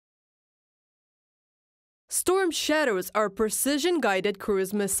Storm Shadows are precision-guided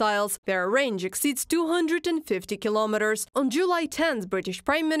cruise missiles. Their range exceeds 250 kilometers. On July 10th, British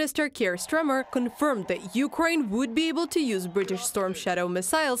Prime Minister Keir Starmer confirmed that Ukraine would be able to use British Storm Shadow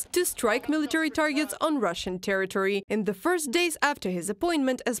missiles to strike military targets on Russian territory. In the first days after his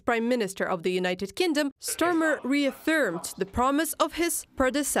appointment as Prime Minister of the United Kingdom, Starmer reaffirmed the promise of his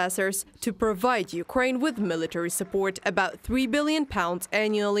predecessors to provide Ukraine with military support, about £3 billion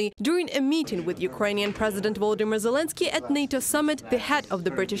annually. During a meeting with Ukrainian President Volodymyr Zelensky at NATO summit, the head of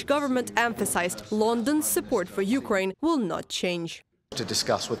the British government emphasized London's support for Ukraine will not change. To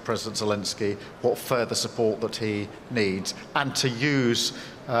discuss with President Zelensky what further support that he needs, and to use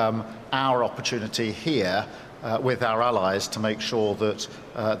our opportunity here with our allies to make sure that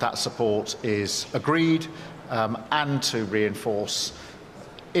that support is agreed and to reinforce,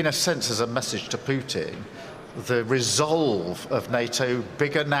 in a sense as a message to Putin, the resolve of NATO,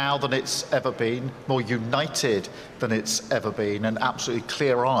 bigger now than it's ever been, more united than it's ever been, and absolutely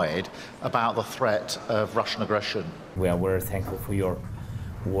clear-eyed about the threat of Russian aggression. We are very thankful for your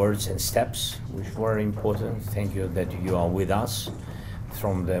words and steps, which were important. Thank you that you are with us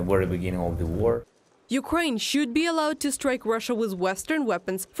from the very beginning of the war. Ukraine should be allowed to strike Russia with Western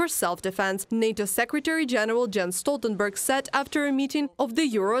weapons for self-defense, NATO Secretary General Jens Stoltenberg said after a meeting of the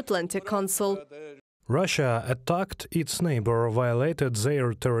Euro-Atlantic Council. Russia attacked its neighbor, violated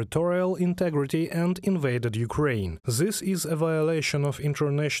their territorial integrity and invaded Ukraine. This is a violation of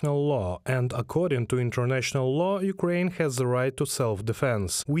international law, and according to international law, Ukraine has the right to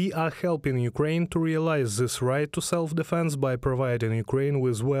self-defense. We are helping Ukraine to realize this right to self-defense by providing Ukraine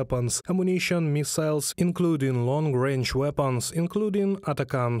with weapons, ammunition, missiles, including long-range weapons, including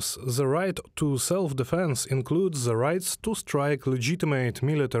ATACMS. The right to self-defense includes the rights to strike legitimate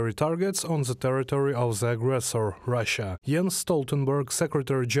military targets on the territory of the aggressor, Russia. Jens Stoltenberg,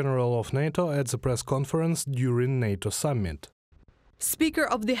 Secretary General of NATO, at the press conference during NATO summit. Speaker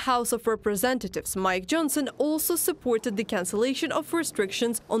of the House of Representatives Mike Johnson also supported the cancellation of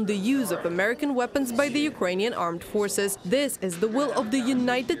restrictions on the use of American weapons by the Ukrainian armed forces. This is the will of the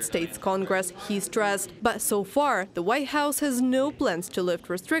United States Congress, he stressed. But so far, the White House has no plans to lift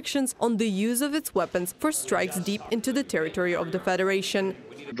restrictions on the use of its weapons for strikes deep into the territory of the Federation.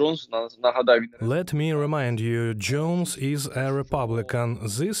 Let me remind you, Jones is a Republican.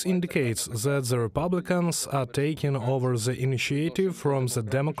 This indicates that the Republicans are taking over the initiative from the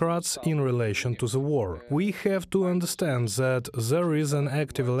Democrats in relation to the war. We have to understand that there is an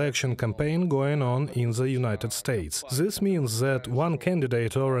active election campaign going on in the United States. This means that one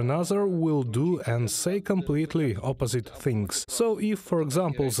candidate or another will do and say completely opposite things. So if, for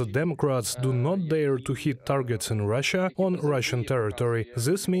example, the Democrats do not dare to hit targets in Russia, on Russian territory,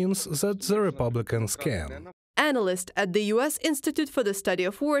 this means that the Republicans can. Analysts at the U.S. Institute for the Study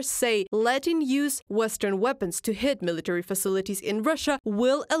of War say letting use Western weapons to hit military facilities in Russia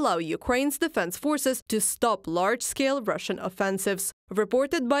will allow Ukraine's defense forces to stop large-scale Russian offensives.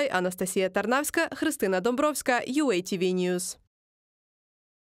 Reported by Anastasia Tarnavska, Христина Домбровська, UATV News.